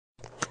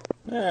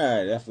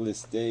Alright,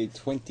 EfilDay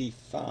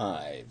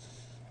 25,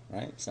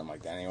 right? Something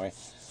like that anyway.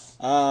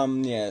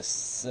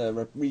 Yes,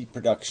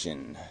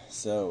 reproduction.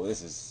 So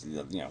this is,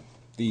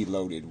 the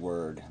loaded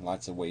word.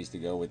 Lots of ways to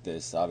go with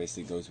this.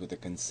 Obviously goes with the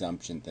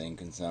consumption thing.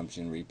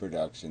 Consumption,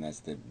 reproduction,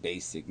 that's the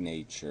basic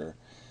nature.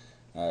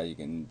 You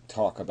can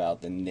talk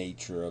about the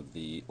nature of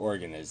the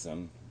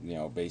organism,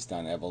 based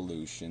on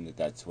evolution,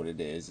 that's what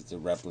it is. It's a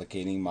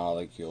replicating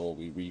molecule.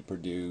 We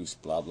reproduce,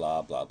 blah,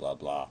 blah, blah, blah,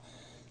 blah.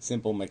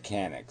 Simple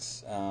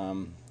mechanics.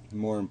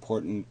 More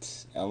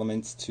important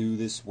elements to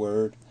this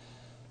word,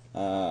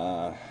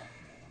 yeah,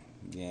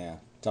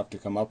 tough to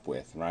come up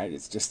with, right?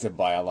 It's just a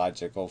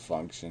biological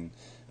function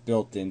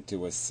built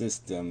into a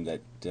system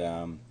that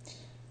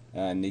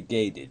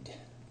negated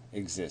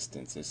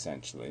existence,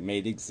 essentially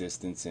made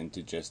existence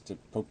into just a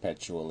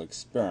perpetual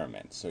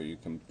experiment. So you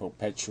can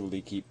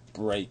perpetually keep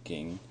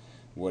breaking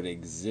what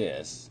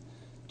exists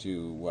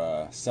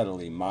to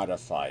subtly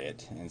modify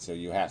it, and so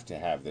you have to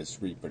have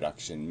this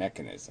reproduction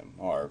mechanism,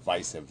 or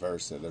vice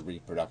versa. The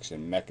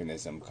reproduction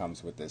mechanism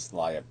comes with this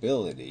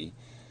liability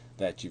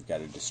that you've got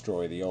to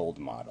destroy the old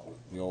model.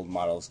 The old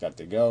model's got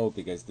to go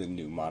because the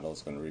new model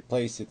is going to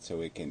replace it, so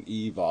it can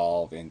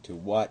evolve into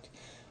what?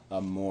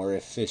 A more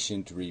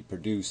efficient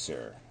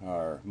reproducer,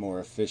 or more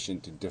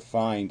efficient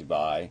defined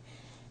by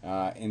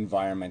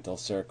environmental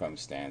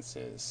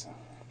circumstances.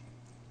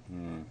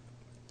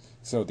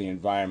 So the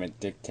environment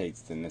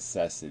dictates the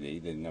necessity,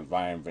 the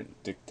environment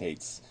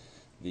dictates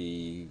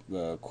the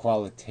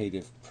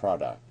qualitative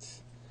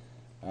product.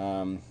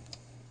 So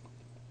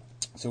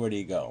where do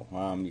you go?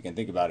 You can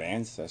think about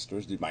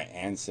ancestors. My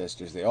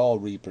ancestors, they all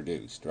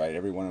reproduced, right?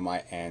 Every one of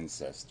my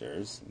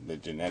ancestors, the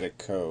genetic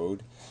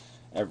code,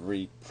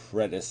 every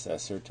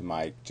predecessor to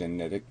my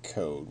genetic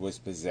code was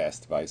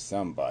possessed by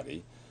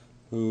somebody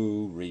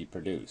who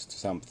reproduced,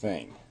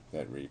 something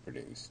that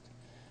reproduced.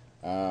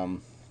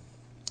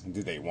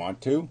 Did they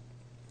want to?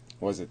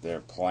 Was it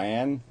their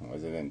plan?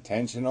 Was it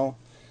intentional?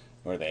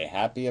 Were they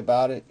happy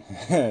about it?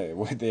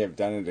 Would they have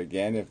done it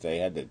again if they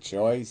had the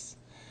choice?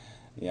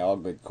 All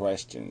good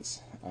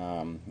questions.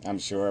 I'm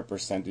sure a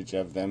percentage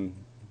of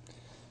them,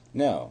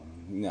 no.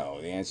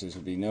 The answers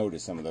would be no to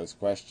some of those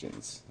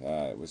questions.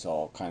 It was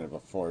all kind of a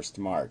forced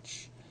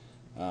march.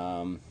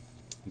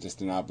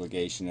 Just an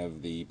obligation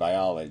of the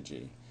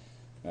biology.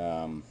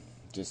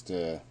 Just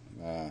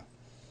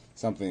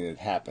something that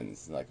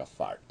happens like a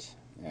fart.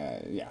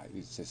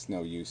 It's just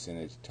no use in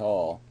it at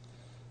all.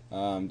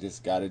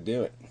 Just got to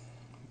do it.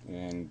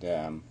 And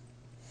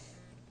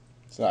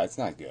so it's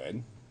not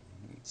good.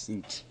 It's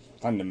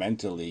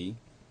fundamentally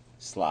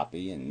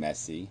sloppy and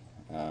messy.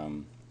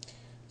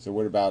 So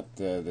what about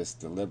this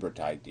deliberate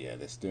idea,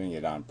 this doing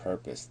it on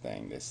purpose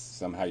thing, this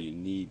somehow you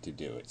need to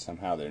do it,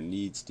 somehow there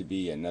needs to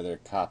be another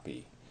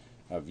copy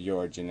of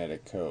your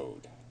genetic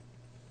code?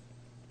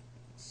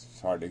 It's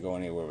hard to go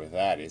anywhere with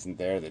that, isn't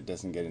there? That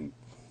doesn't get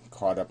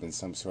caught up in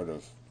some sort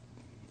of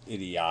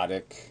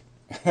idiotic,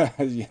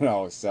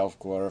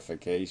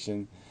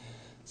 self-glorification,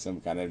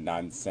 some kind of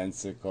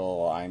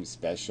nonsensical I'm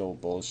special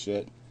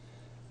bullshit.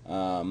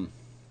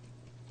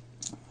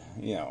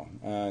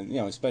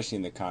 Especially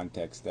in the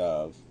context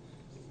of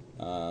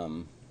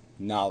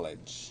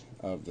knowledge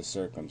of the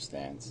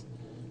circumstance.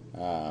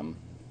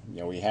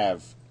 We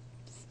have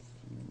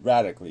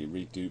radically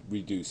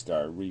reduced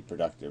our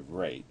reproductive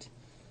rate,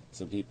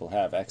 so people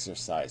have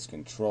exercised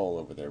control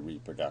over their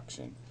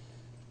reproduction,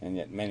 and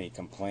yet many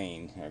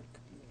complain or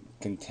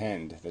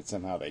contend that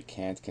somehow they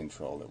can't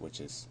control it, which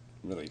is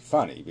really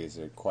funny because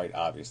they quite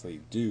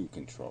obviously do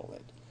control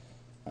it.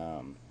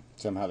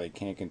 Somehow they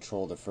can't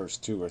control the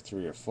first 2 or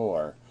 3 or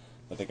 4,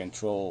 but they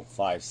control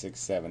 5, 6,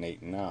 7,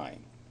 8, and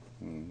 9.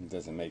 It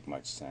doesn't make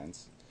much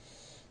sense.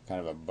 Kind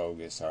of a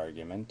bogus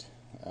argument.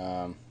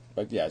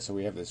 But yeah, so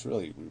we have this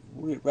really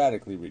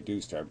radically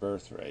reduced our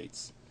birth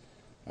rates.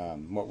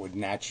 What would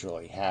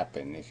naturally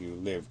happen if you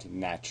lived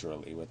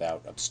naturally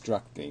without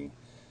obstructing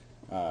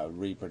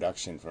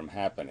reproduction from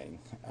happening?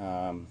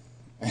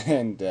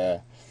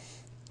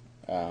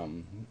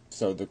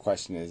 So the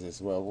question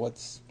is, well,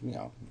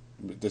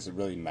 does it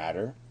really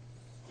matter?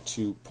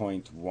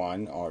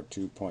 2.1 or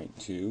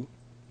 2.2?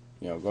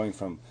 Going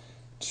from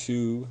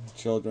 2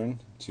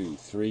 children to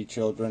 3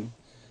 children,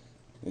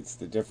 it's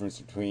the difference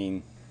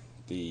between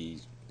the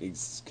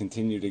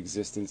continued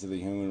existence of the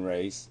human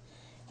race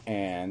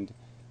and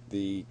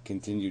the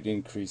continued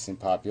increase in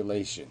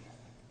population.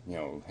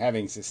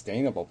 Having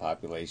sustainable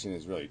population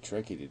is really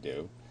tricky to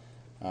do.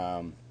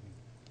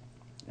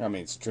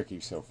 It's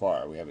tricky so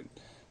far. We haven't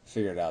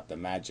figured out the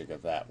magic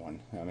of that one.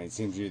 It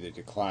seems you're either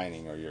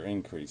declining or you're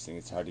increasing.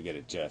 It's hard to get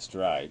it just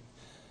right.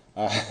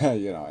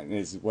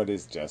 And what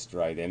is just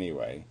right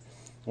anyway?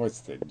 What's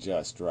the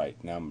just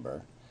right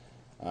number?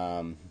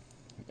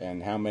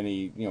 And how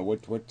many,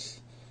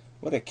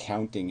 what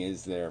accounting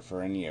is there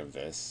for any of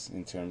this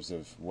in terms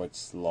of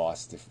what's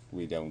lost if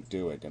we don't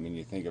do it?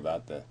 You think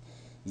about the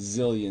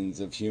zillions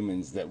of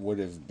humans that would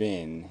have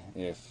been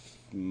if,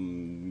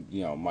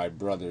 my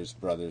brother's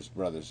brother's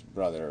brother's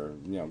brother,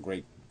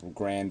 great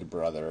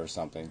grandbrother or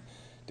something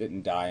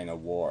didn't die in a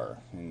war,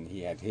 and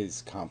he had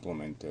his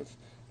complement of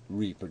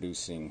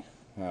reproducing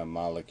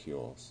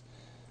molecules.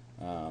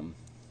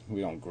 We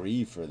don't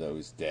grieve for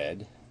those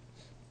dead,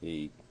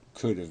 the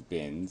could have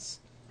beens.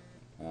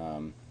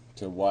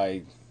 So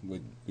why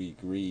would we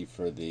grieve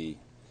for the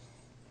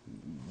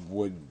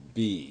would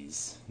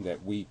be's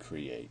that we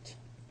create?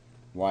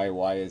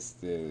 Why is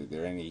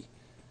there any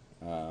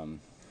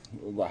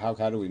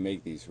how do we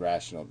make these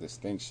rational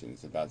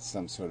distinctions about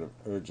some sort of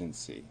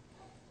urgency?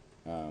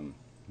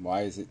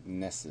 Why is it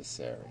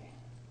necessary?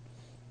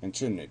 And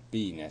shouldn't it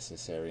be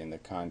necessary in the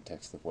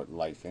context of what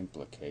life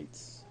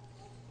implicates?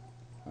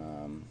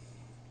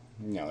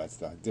 That's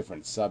the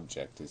different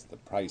subject, is the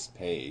price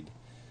paid.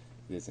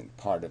 It isn't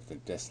part of the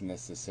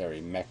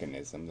necessary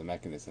mechanism. The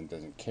mechanism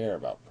doesn't care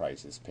about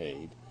prices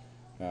paid.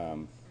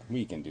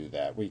 We can do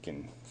that. We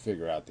can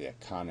figure out the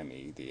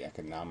economy, the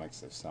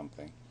economics of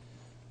something,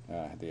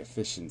 the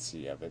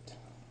efficiency of it,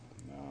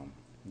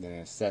 the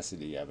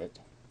necessity of it.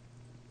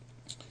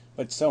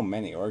 But so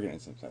many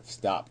organisms have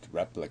stopped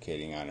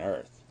replicating on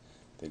Earth.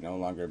 They no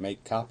longer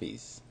make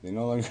copies. They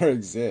no longer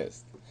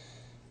exist.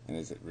 And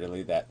is it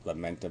really that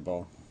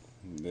lamentable?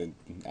 The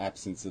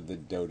absence of the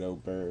dodo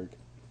bird?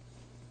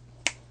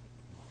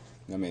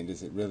 I mean,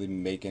 does it really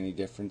make any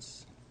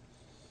difference?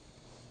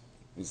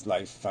 Is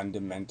life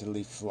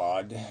fundamentally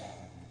flawed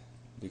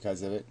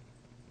because of it?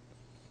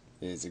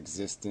 Is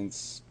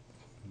existence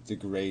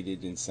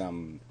degraded in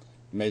some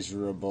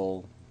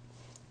measurable,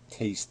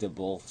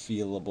 tasteable,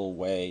 feelable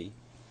way?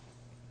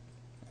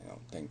 I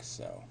don't think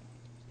so.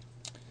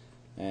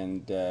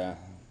 And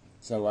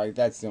so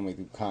that's the only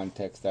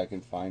context I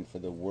can find for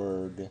the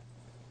word.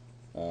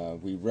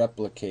 We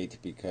replicate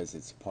because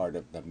it's part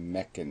of the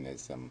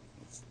mechanism.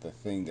 It's the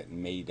thing that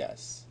made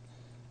us,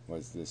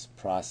 was this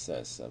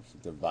process of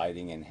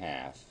dividing in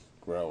half,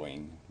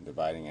 growing,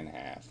 dividing in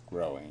half,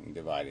 growing,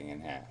 dividing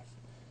in half.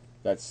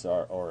 That's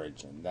our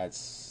origin.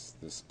 That's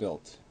the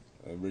spilt,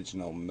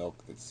 original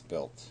milk that's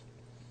spilt.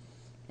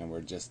 And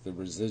we're just the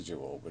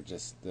residual. We're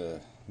just the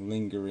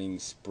lingering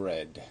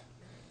spread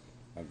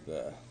of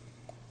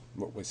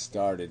what was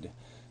started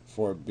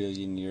 4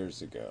 billion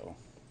years ago.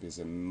 Because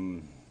a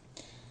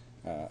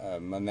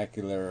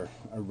molecular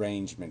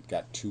arrangement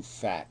got too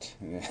fat,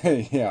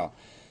 and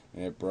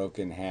it broke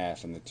in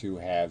half, and the two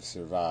halves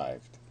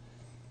survived.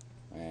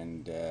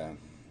 And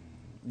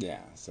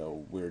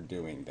so we're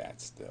doing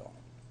that still.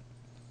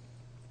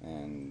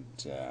 And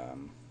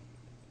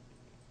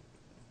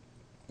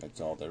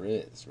that's all there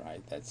is,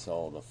 right? That's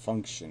all the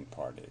function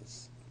part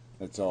is.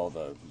 That's all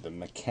the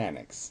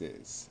mechanics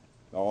is.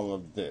 All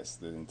of this,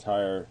 the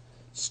entire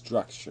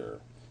structure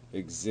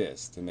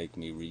exists to make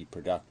me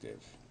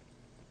reproductive.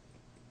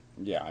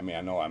 Yeah, I mean,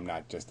 I know I'm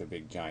not just a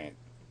big giant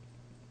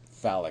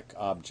phallic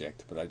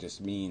object, but I just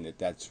mean that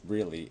that's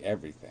really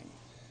everything.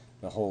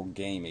 The whole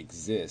game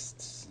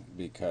exists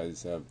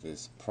because of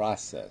this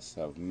process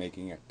of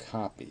making a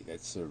copy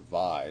that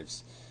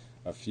survives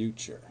a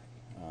future.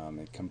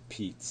 It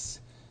competes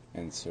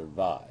and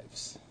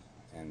survives.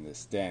 And the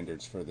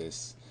standards for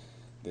this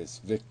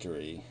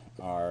victory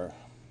are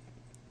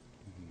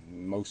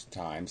most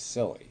times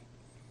silly.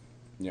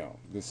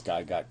 This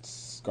guy got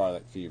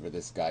scarlet fever,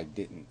 this guy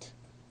didn't.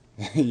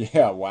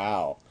 Yeah,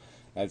 wow.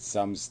 That's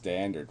some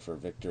standard for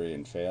victory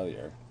and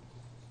failure,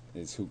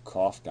 is who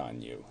coughed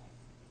on you.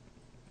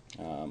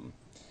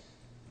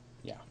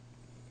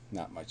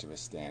 Not much of a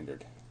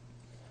standard.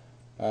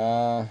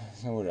 So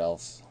what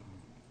else?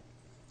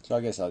 So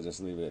I guess I'll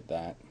just leave it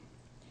at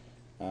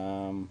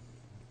that.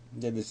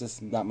 There's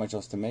just not much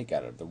else to make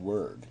out of the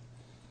word.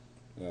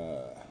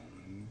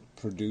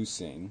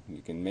 Producing,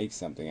 you can make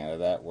something out of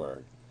that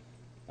word.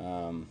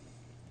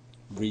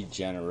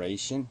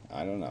 Regeneration,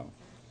 I don't know.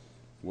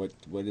 What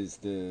is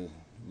the,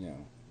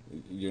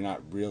 you're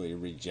not really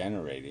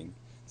regenerating.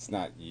 It's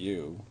not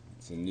you.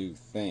 It's a new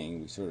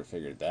thing. We sort of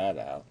figured that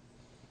out.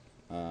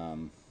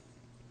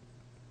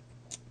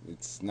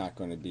 It's not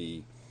going to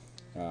be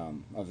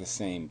of the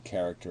same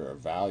character or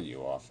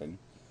value often.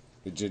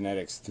 The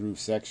genetics through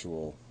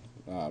sexual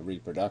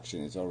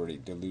reproduction is already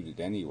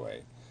diluted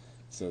anyway.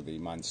 So the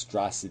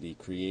monstrosity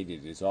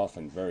created is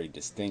often very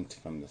distinct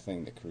from the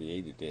thing that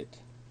created it.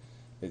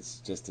 It's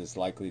just as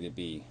likely to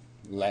be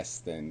less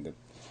than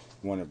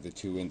one of the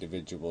two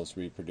individuals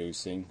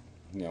reproducing,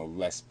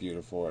 less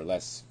beautiful or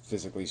less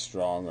physically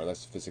strong or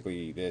less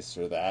physically this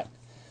or that,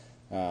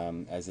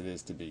 as it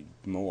is to be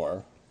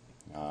more.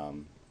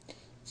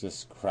 It's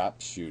just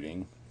crap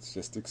shooting. It's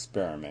just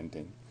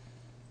experimenting,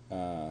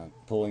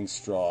 pulling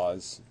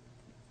straws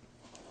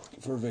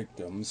for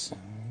victims,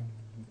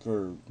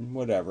 for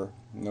whatever,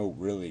 no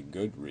really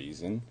good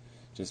reason,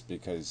 just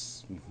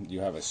because you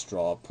have a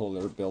straw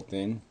puller built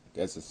in.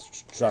 As a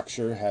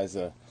structure has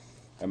a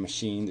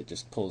machine that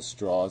just pulls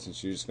straws,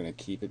 and you're just going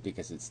to keep it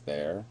because it's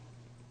there.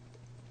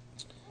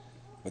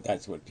 But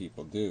that's what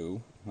people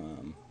do.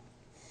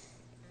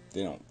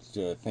 They don't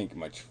think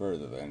much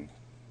further than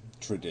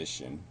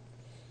tradition.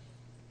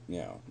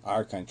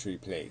 Our country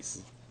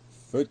plays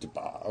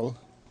football.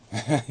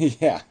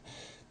 Yeah,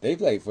 they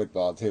play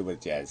football too,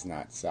 but yeah, it's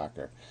not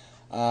soccer.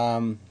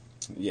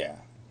 yeah,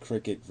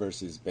 cricket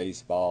versus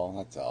baseball,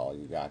 that's all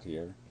you got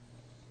here.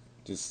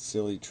 Just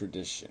silly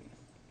tradition.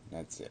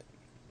 That's it.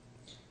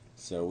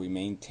 So we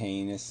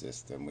maintain a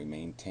system, we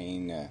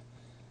maintain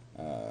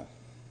a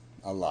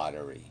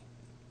lottery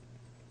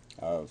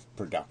of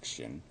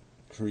production,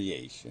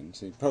 creation.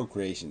 See,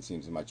 procreation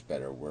seems a much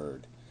better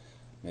word.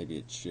 Maybe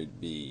it should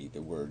be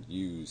the word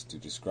used to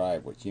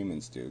describe what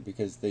humans do,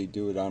 because they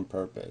do it on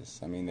purpose.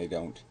 I mean, they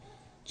don't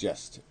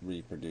just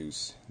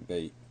reproduce,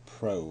 they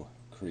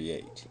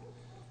procreate.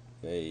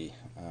 They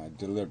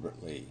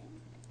deliberately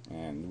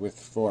and with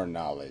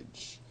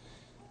foreknowledge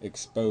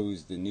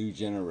expose the new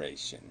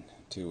generation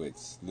to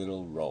its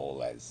little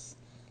role as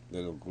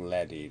little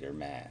gladiator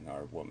man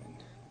or woman.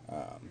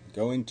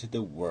 Go into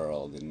the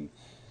world and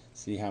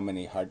see how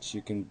many hearts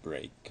you can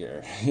break,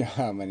 or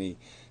how many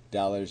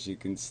dollars you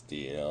can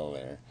steal,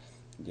 or,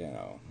 you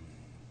know,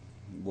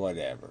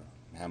 whatever.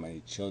 How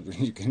many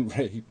children you can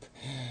rape.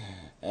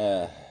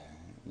 Yeah.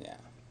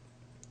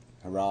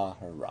 Hurrah,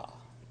 hurrah.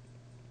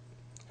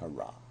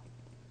 Hurrah.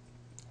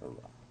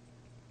 Hurrah.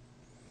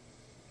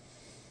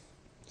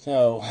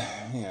 So,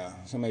 yeah,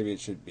 so maybe it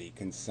should be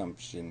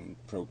consumption,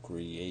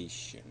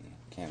 procreation,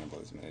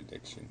 cannibalism, and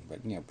addiction.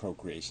 But, you know,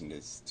 procreation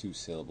is 2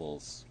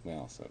 syllables.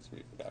 Well, so it's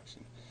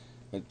reproduction.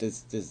 But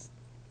this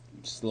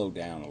slow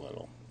down a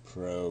little.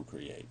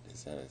 Procreate.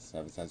 It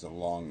has a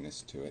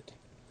longness to it.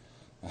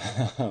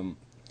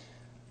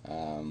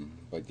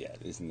 But yeah,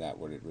 isn't that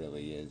what it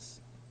really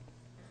is?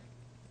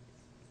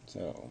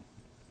 So,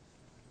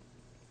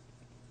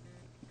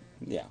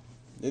 yeah.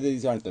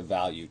 These aren't the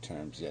value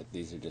terms yet.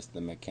 These are just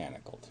the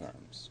mechanical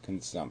terms.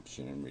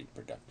 Consumption and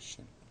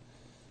reproduction.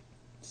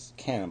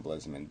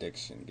 Cannibalism and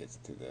addiction gets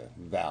to the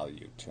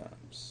value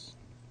terms.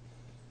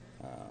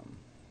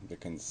 The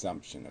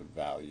consumption of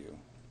value.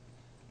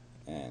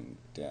 And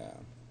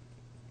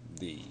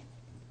the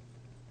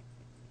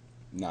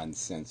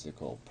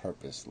nonsensical,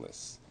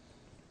 purposeless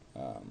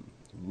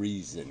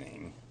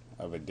reasoning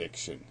of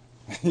addiction.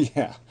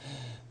 Yeah,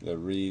 the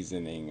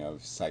reasoning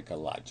of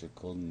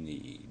psychological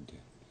need.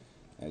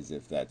 As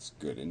if that's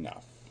good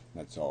enough.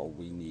 That's all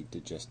we need to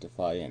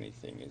justify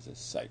anything, is a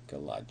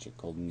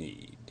psychological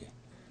need.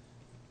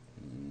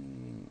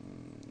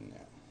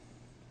 No.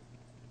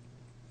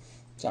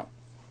 So,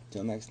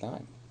 till next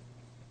time.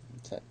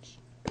 Such.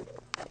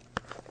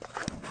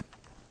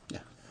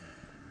 Yeah.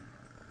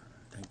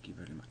 Thank you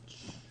very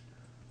much.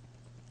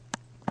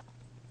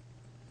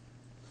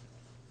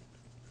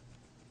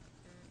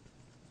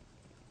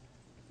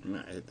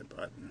 I hit the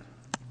button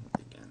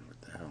again. What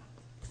the hell?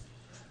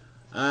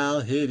 I'll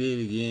hit it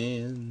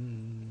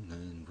again,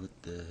 and what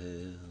the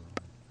hell?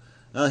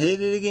 I'll hit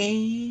it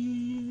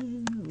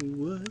again,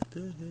 what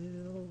the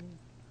hell?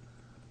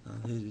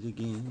 I'll hit it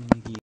again.